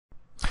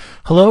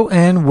Hello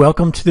and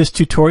welcome to this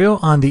tutorial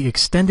on the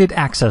extended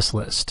access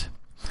list.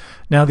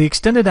 Now the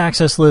extended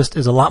access list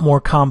is a lot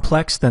more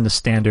complex than the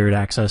standard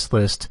access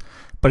list,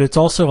 but it's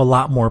also a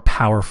lot more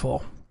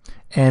powerful.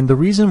 And the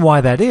reason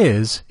why that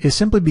is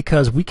simply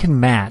because we can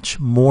match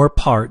more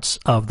parts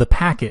of the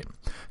packet.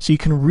 So you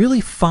can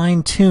really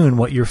fine-tune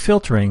what you're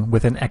filtering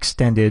with an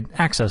extended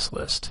access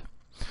list.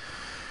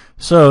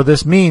 So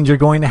this means you're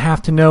going to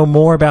have to know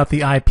more about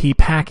the IP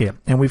packet,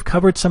 and we've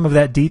covered some of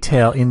that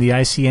detail in the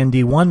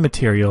ICND1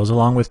 materials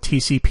along with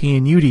TCP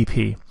and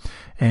UDP,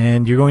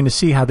 and you're going to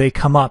see how they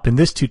come up in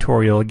this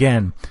tutorial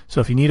again. So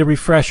if you need a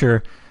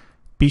refresher,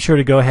 be sure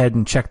to go ahead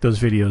and check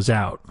those videos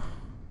out.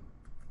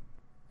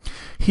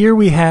 Here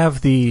we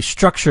have the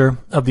structure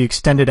of the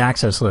extended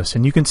access list,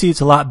 and you can see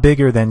it's a lot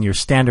bigger than your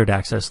standard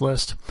access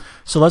list.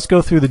 So let's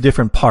go through the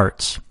different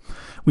parts.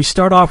 We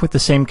start off with the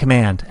same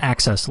command,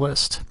 access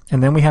list,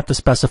 and then we have to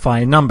specify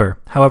a number.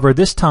 However,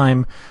 this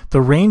time the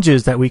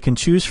ranges that we can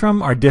choose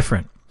from are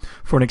different.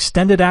 For an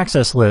extended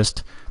access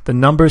list, the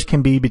numbers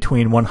can be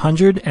between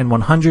 100 and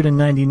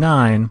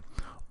 199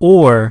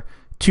 or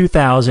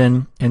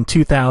 2000 and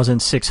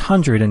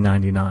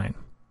 2699.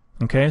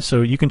 Okay,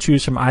 so you can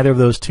choose from either of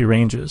those two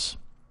ranges.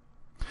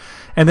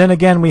 And then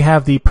again we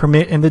have the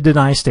permit and the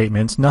deny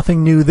statements,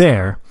 nothing new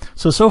there.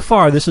 So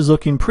far this is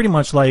looking pretty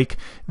much like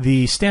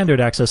the standard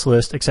access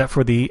list except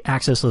for the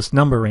access list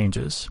number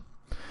ranges.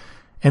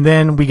 And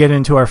then we get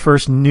into our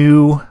first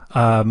new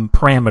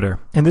parameter,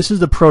 and this is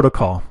the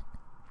protocol.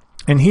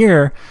 And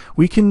here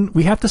we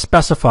have to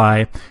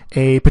specify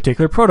a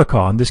particular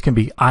protocol, and this can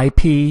be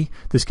IP,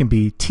 this can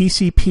be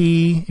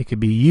TCP, it could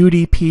be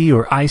UDP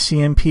or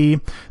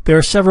ICMP. There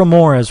are several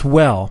more as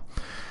well.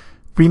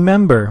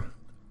 Remember,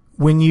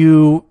 when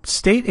you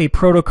state a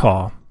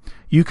protocol,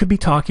 you could be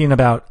talking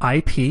about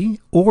IP,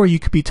 or you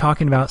could be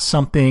talking about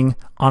something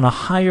on a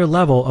higher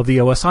level of the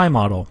OSI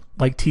model,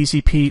 like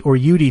TCP or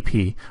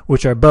UDP,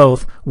 which are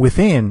both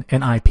within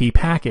an IP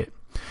packet.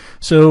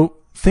 So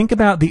think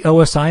about the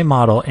OSI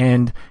model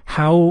and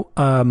how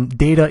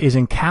data is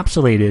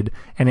encapsulated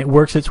and it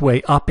works its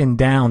way up and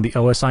down the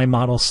OSI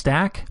model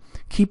stack.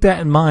 Keep that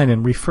in mind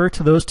and refer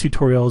to those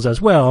tutorials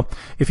as well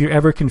if you're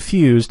ever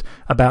confused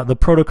about the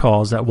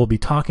protocols that we'll be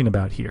talking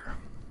about here.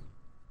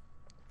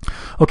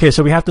 Okay,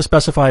 so we have to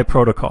specify a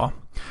protocol.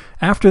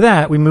 After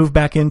that, we move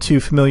back into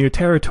familiar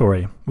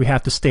territory. We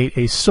have to state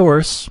a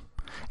source,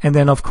 and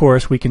then of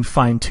course we can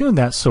fine-tune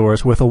that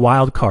source with a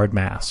wildcard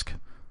mask.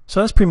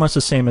 So that's pretty much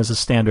the same as a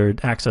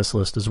standard access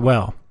list as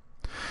well.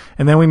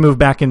 And then we move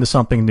back into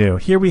something new.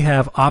 Here we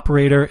have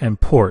operator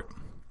and port.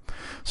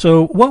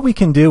 So what we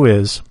can do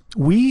is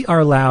we are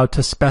allowed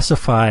to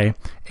specify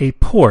a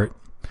port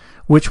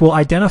which will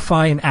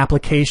identify an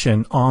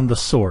application on the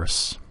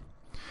source.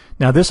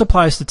 Now this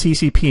applies to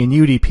TCP and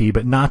UDP,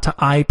 but not to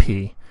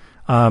IP.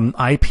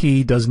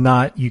 IP does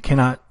not, you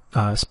cannot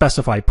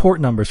specify port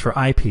numbers for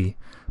IP,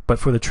 but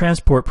for the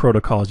transport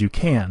protocols you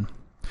can.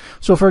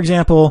 So for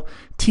example,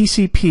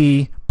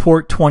 TCP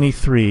port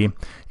 23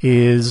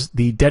 is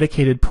the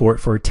dedicated port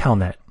for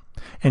Telnet,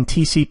 and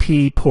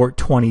TCP port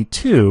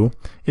 22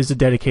 is the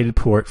dedicated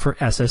port for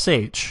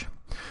SSH.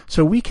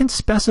 So we can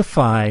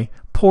specify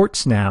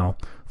ports now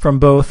from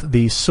both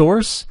the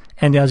source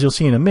and, as you'll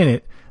see in a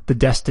minute, the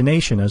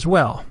destination as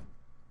well.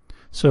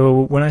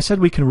 So when I said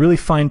we can really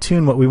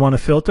fine-tune what we want to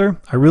filter,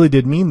 I really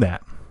did mean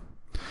that.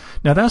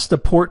 Now that's the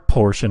port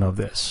portion of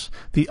this.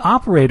 The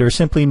operator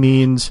simply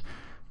means,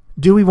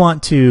 do we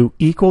want to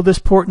equal this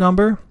port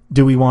number?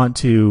 Do we want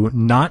to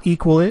not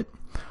equal it?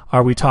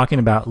 Are we talking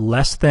about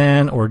less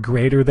than or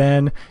greater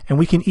than? And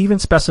we can even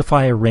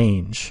specify a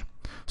range.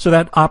 So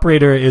that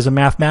operator is a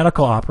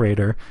mathematical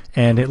operator,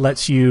 and it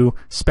lets you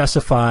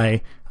specify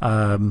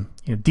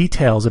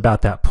details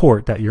about that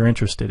port that you're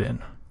interested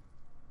in.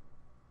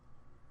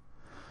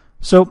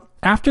 So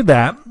after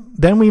that,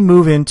 then we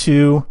move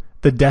into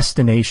the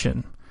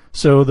destination.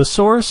 So the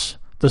source's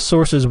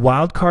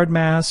wildcard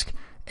mask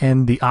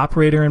and the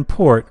operator and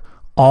port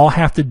all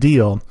have to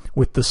deal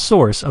with the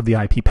source of the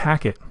IP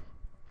packet.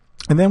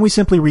 And then we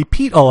simply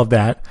repeat all of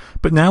that,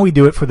 but now we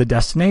do it for the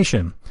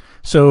destination.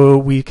 So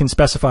we can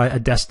specify a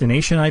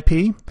destination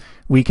IP,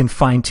 we can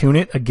fine-tune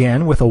it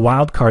again with a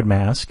wildcard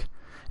mask,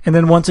 and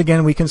then once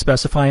again we can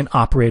specify an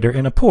operator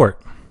and a port.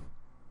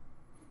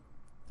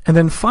 And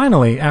then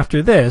finally,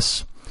 after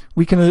this,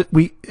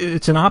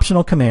 it's an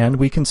optional command,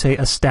 we can say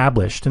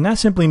established, and that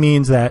simply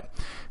means that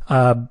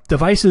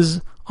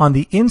devices on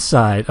the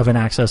inside of an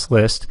access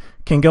list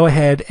can go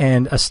ahead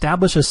and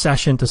establish a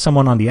session to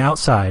someone on the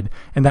outside,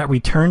 and that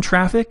return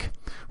traffic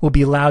will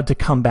be allowed to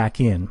come back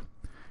in.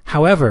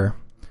 However,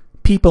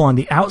 people on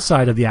the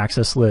outside of the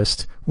access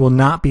list will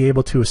not be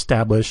able to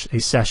establish a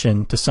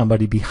session to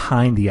somebody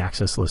behind the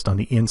access list on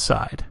the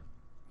inside.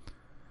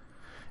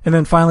 And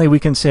then finally we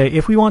can say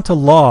if we want to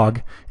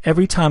log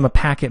every time a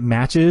packet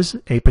matches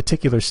a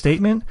particular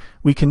statement,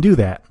 we can do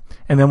that.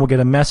 And then we'll get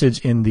a message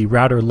in the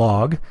router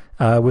log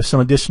with some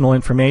additional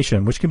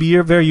information, which can be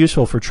very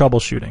useful for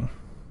troubleshooting.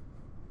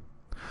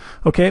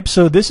 Okay,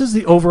 so this is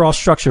the overall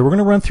structure. We're going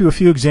to run through a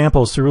few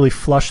examples to really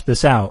flush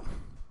this out.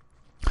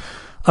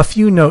 A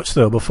few notes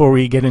though before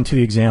we get into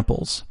the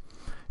examples.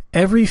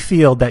 Every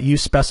field that you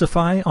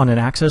specify on an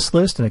access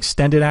list, an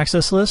extended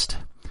access list,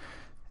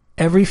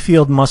 every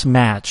field must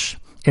match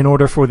in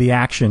order for the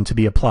action to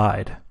be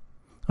applied.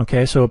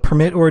 Okay, so a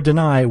permit or a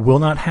deny will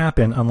not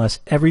happen unless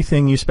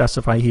everything you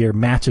specify here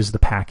matches the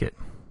packet.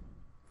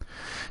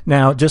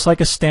 Now, just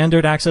like a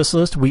standard access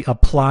list, we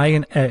apply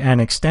an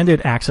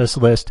extended access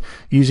list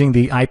using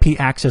the IP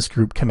access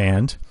group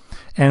command,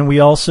 and we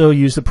also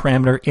use the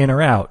parameter in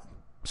or out.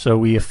 So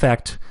we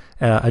affect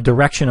a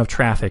direction of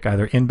traffic,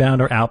 either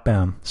inbound or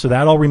outbound. So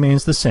that all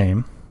remains the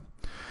same.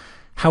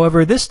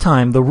 However, this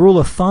time, the rule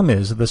of thumb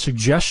is, the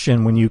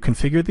suggestion when you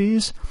configure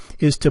these,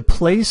 is to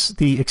place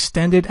the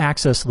extended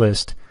access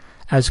list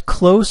as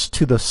close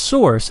to the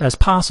source as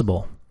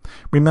possible.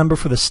 Remember,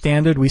 for the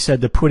standard, we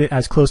said to put it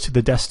as close to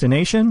the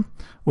destination.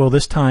 Well,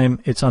 this time,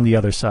 it's on the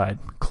other side,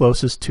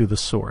 closest to the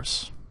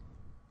source.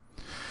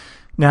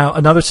 Now,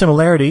 another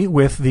similarity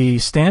with the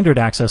standard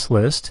access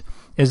list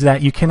is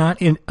that you cannot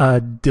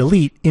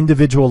delete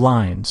individual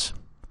lines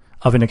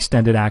of an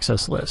extended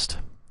access list.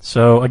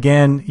 So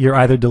again, you're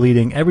either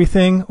deleting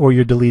everything or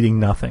you're deleting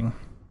nothing.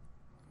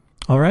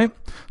 All right,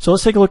 so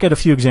let's take a look at a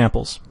few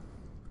examples.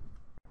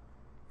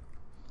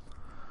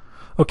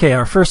 Okay,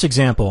 our first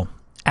example,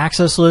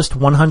 access list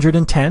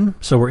 110.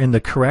 So we're in the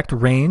correct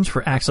range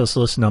for access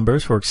list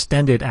numbers for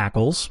extended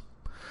ACLs.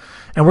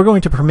 And we're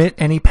going to permit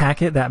any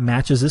packet that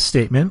matches this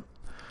statement.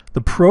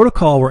 The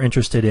protocol we're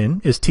interested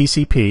in is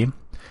TCP.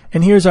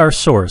 And here's our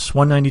source,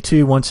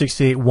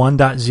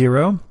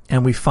 192.168.1.0,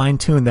 and we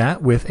fine-tune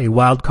that with a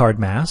wildcard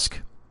mask.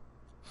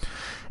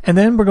 And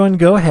then we're going to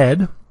go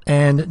ahead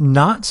and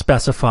not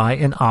specify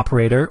an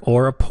operator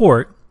or a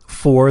port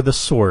for the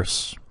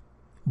source.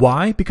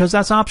 Why? Because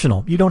that's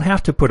optional. You don't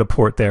have to put a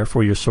port there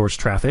for your source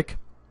traffic.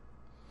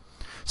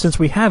 Since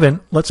we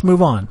haven't, let's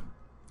move on.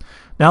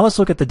 Now let's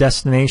look at the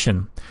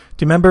destination.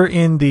 Do you remember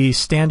in the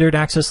standard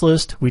access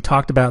list we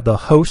talked about the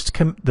host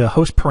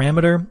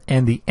parameter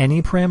and the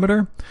any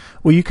parameter?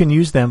 Well, you can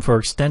use them for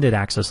extended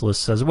access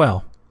lists as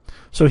well.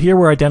 So here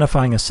we're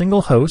identifying a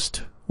single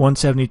host,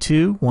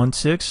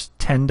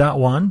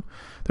 172.168.10.1.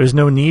 There's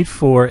no need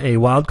for a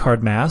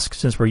wildcard mask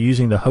since we're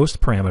using the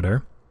host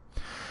parameter.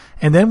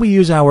 And then we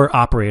use our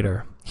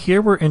operator.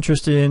 Here we're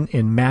interested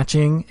in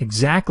matching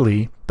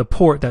exactly the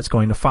port that's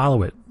going to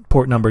follow it,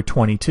 port number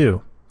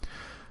 22.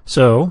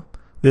 So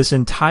this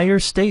entire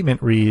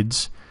statement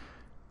reads,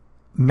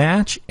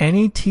 match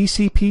any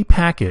TCP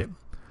packet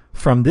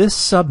from this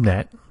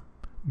subnet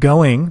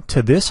going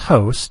to this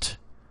host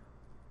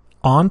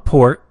on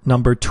port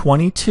number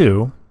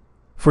 22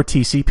 for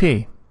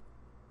TCP.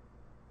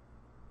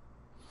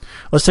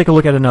 Let's take a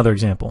look at another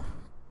example.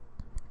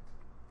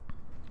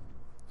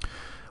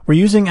 We're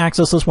using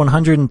access list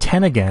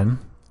 110 again,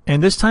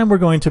 and this time we're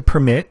going to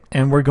permit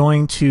and we're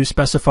going to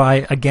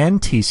specify again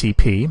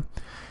TCP.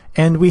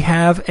 And we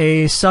have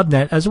a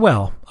subnet as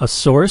well, a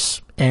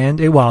source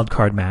and a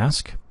wildcard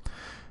mask.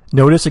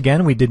 Notice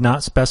again, we did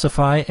not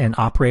specify an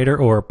operator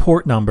or a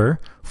port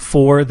number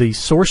for the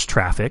source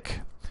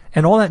traffic.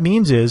 And all that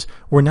means is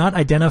we're not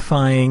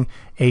identifying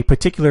a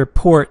particular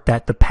port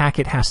that the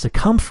packet has to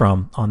come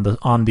from on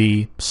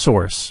the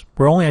source.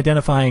 We're only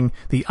identifying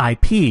the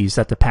IPs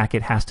that the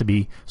packet has to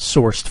be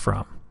sourced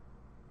from.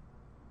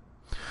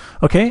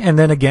 Okay, and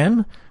then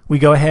again, we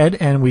go ahead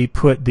and we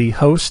put the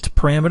host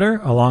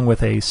parameter along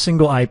with a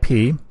single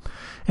IP.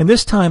 And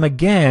this time,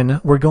 again,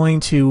 we're going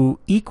to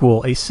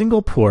equal a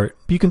single port.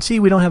 You can see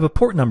we don't have a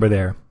port number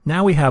there.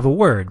 Now we have a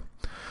word.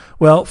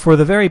 Well, for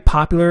the very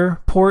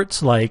popular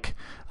ports like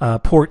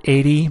port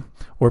 80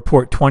 or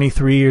port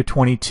 23 or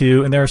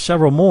 22, and there are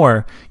several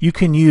more, you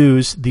can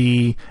use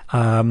the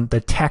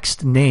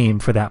text name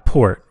for that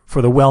port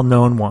for the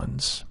well-known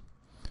ones.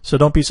 So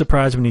don't be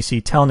surprised when you see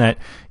Telnet.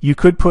 You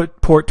could put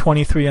port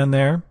 23 on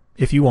there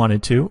if you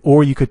wanted to,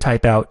 or you could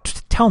type out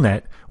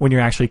Telnet when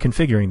you're actually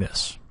configuring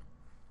this.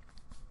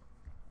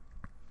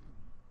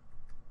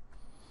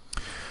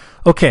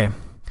 Okay,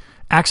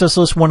 access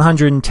list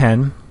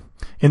 110.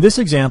 In this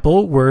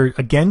example, we're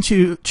again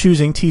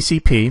choosing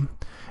TCP,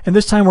 and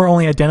this time we're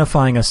only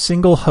identifying a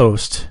single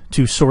host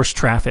to source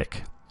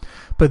traffic.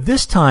 But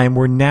this time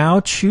we're now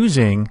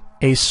choosing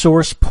a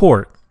source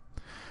port,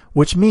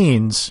 which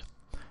means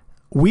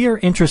we are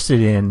interested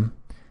in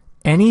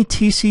any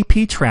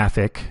TCP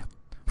traffic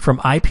from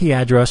IP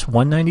address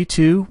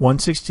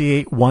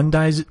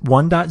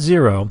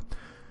 192.168.1.0,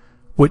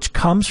 which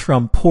comes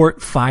from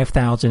port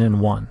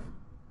 5001.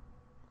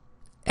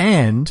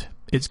 And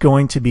it's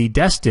going to be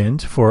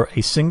destined for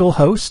a single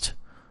host,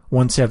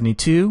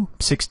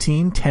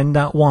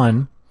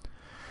 172.16.10.1,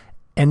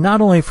 and not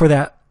only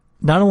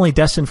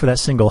destined for that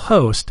single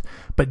host,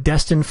 but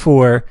destined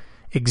for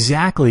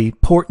exactly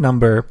port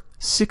number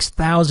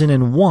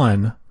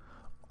 6001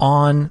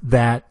 on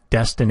that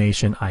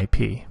destination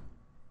IP.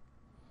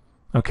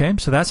 Okay,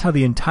 so that's how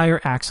the entire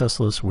access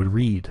list would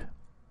read.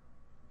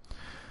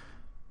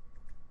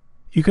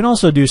 You can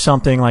also do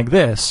something like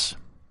this.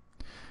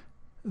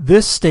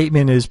 This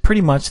statement is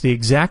pretty much the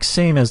exact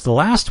same as the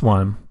last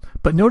one,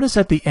 But notice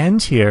at the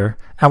end here,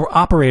 our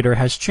operator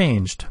has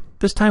changed.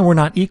 This time we're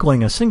not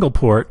equaling a single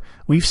port,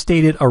 we've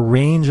stated a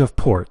range of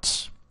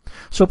ports.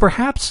 So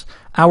perhaps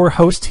our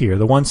host here,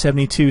 the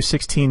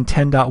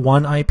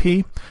 172.16.10.1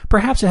 IP,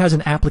 perhaps it has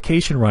an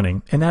application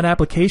running, and that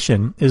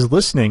application is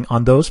listening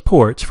on those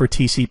ports for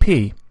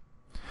TCP.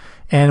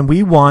 And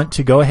we want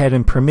to go ahead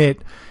and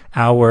permit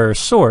our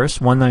source,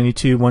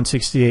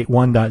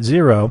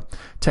 192.168.1.0,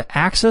 to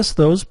access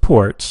those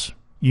ports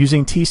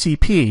using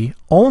TCP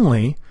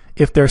only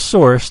if they're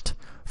sourced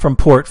from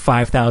port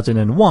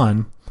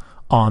 5001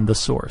 on the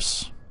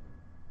source.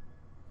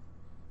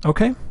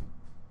 Okay?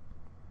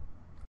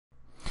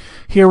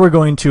 Here we're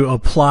going to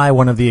apply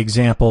one of the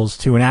examples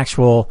to an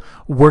actual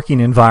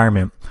working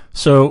environment.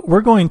 So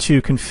we're going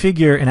to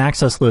configure an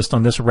access list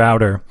on this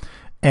router,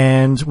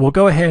 and we'll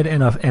go ahead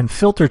and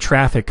filter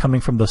traffic coming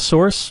from the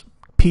source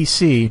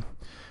PC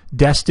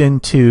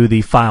destined to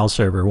the file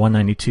server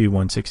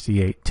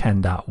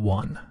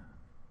 192.168.10.1.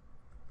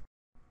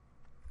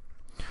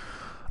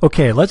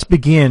 Okay, let's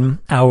begin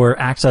our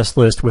access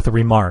list with a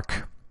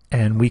remark.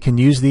 And we can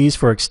use these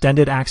for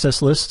extended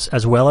access lists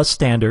as well as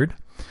standard.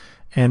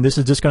 And this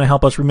is just going to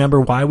help us remember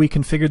why we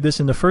configured this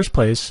in the first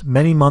place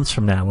many months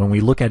from now when we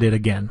look at it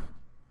again.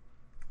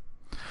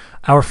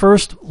 Our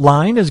first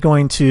line is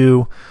going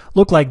to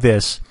look like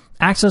this.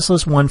 Access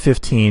list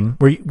 115,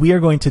 where we are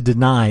going to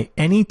deny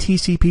any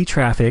TCP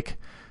traffic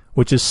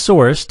which is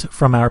sourced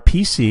from our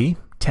PC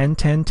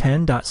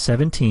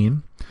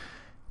 10.10.10.17,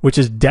 which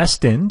is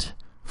destined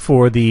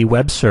for the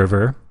web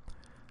server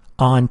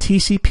on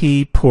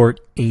TCP port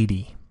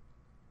 80.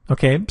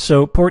 Okay,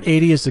 so port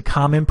 80 is the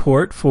common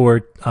port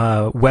for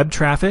web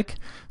traffic.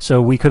 So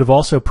we could have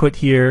also put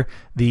here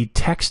the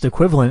text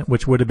equivalent,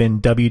 which would have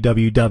been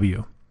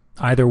www.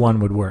 Either one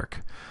would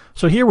work.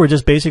 So here we're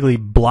just basically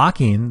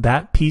blocking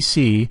that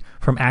PC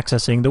from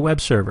accessing the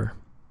web server.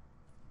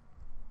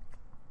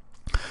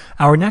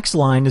 Our next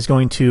line is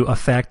going to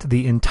affect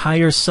the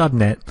entire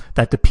subnet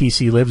that the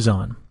PC lives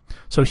on.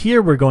 So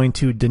here we're going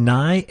to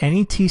deny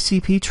any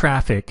TCP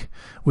traffic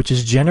which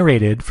is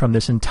generated from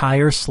this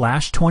entire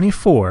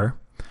 /24,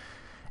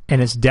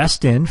 and it's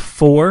destined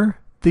for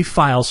the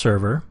file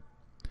server,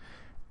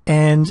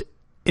 and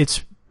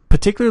it's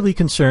particularly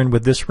concerned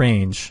with this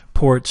range,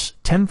 ports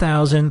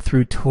 10,000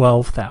 through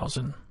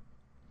 12,000.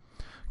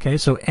 Okay,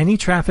 so any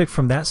traffic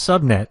from that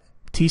subnet,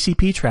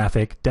 TCP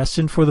traffic,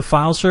 destined for the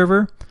file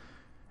server,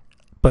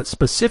 but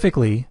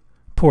specifically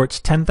ports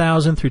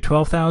 10,000 through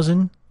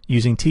 12,000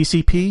 using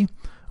TCP,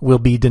 will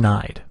be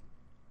denied.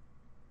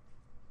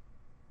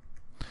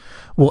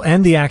 We'll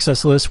end the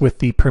access list with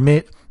the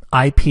permit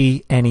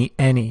IP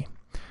any.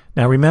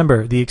 Now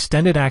remember, the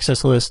extended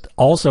access list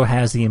also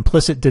has the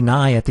implicit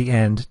deny at the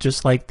end,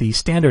 just like the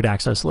standard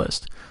access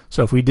list.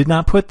 So if we did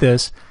not put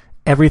this,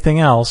 everything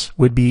else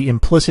would be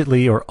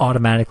implicitly or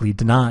automatically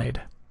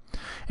denied.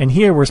 And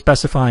here we're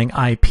specifying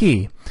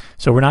IP.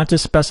 So we're not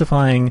just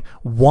specifying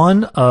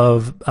one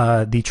of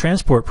the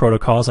transport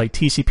protocols like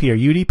TCP or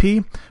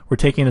UDP. We're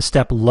taking a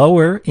step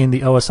lower in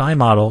the OSI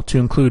model to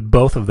include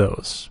both of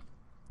those.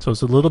 So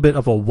it's a little bit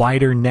of a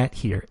wider net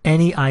here,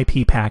 any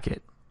IP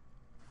packet.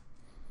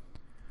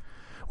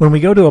 When we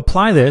go to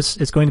apply this,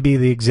 it's going to be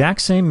the exact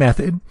same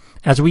method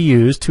as we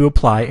use to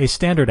apply a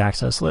standard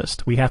access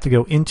list. We have to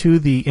go into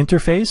the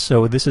interface,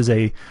 so this is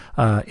a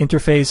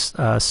interface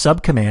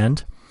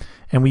subcommand,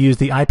 and we use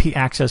the IP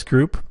access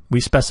group.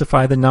 We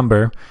specify the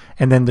number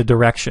and then the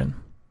direction.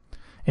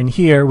 And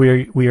here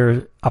we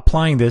are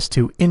applying this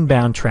to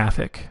inbound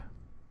traffic.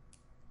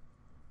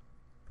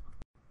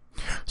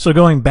 So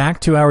going back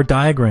to our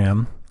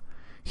diagram,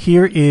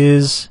 here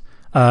is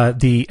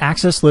the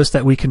access list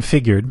that we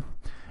configured.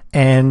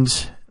 And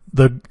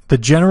the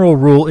general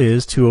rule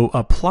is to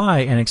apply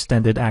an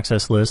extended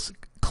access list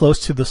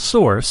close to the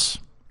source.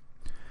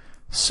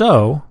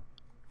 So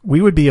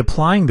we would be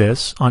applying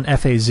this on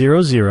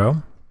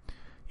FA00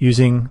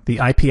 using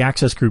the IP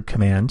access group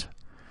command,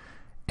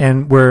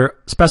 and we're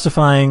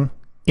specifying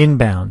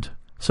inbound.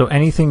 So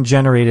anything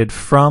generated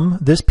from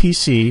this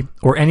PC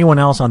or anyone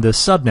else on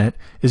this subnet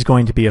is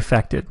going to be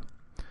affected.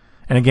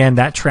 And again,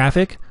 that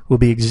traffic will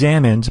be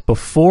examined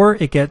before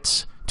it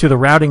gets to the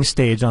routing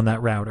stage on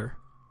that router.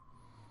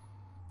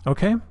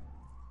 Okay?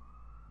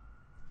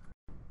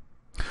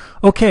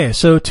 Okay,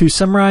 so to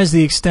summarize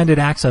the extended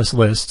access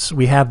lists,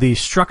 we have the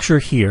structure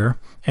here,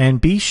 and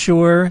be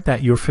sure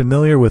that you're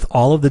familiar with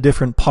all of the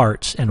different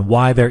parts and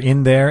why they're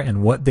in there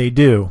and what they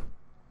do.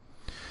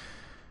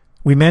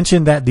 We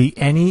mentioned that the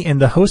any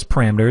and the host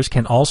parameters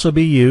can also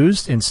be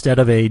used instead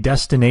of a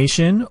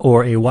destination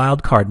or a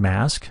wildcard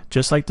mask,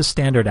 just like the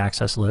standard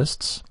access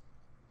lists.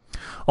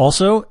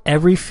 Also,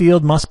 every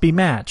field must be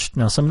matched.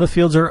 Now, some of the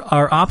fields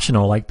are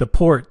optional, like the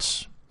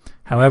ports.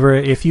 However,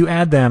 if you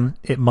add them,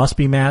 it must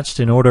be matched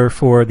in order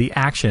for the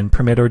action,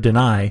 permit or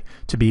deny,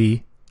 to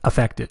be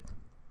affected.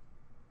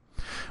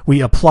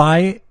 We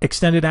apply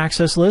extended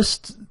access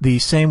lists the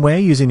same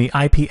way using the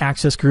IP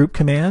access group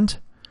command.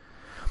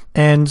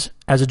 And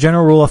as a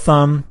general rule of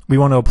thumb, we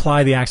want to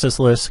apply the access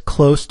list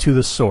close to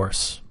the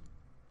source.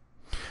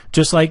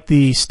 Just like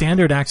the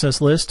standard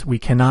access list, we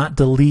cannot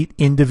delete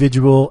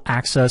individual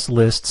access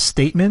list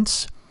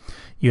statements.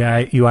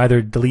 You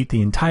either delete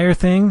the entire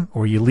thing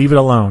or you leave it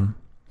alone.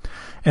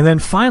 And then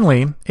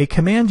finally, a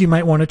command you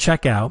might want to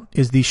check out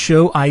is the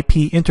show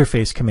IP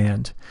interface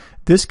command.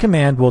 This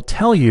command will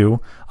tell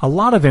you a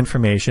lot of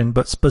information,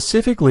 but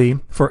specifically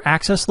for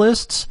access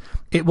lists,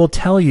 it will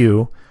tell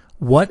you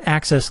what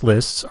access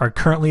lists are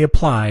currently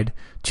applied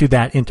to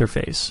that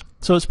interface.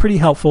 So it's pretty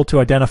helpful to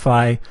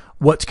identify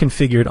what's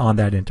configured on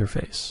that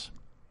interface.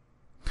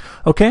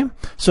 Okay,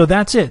 so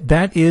that's it.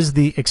 That is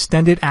the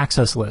extended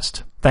access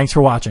list. Thanks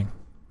for watching.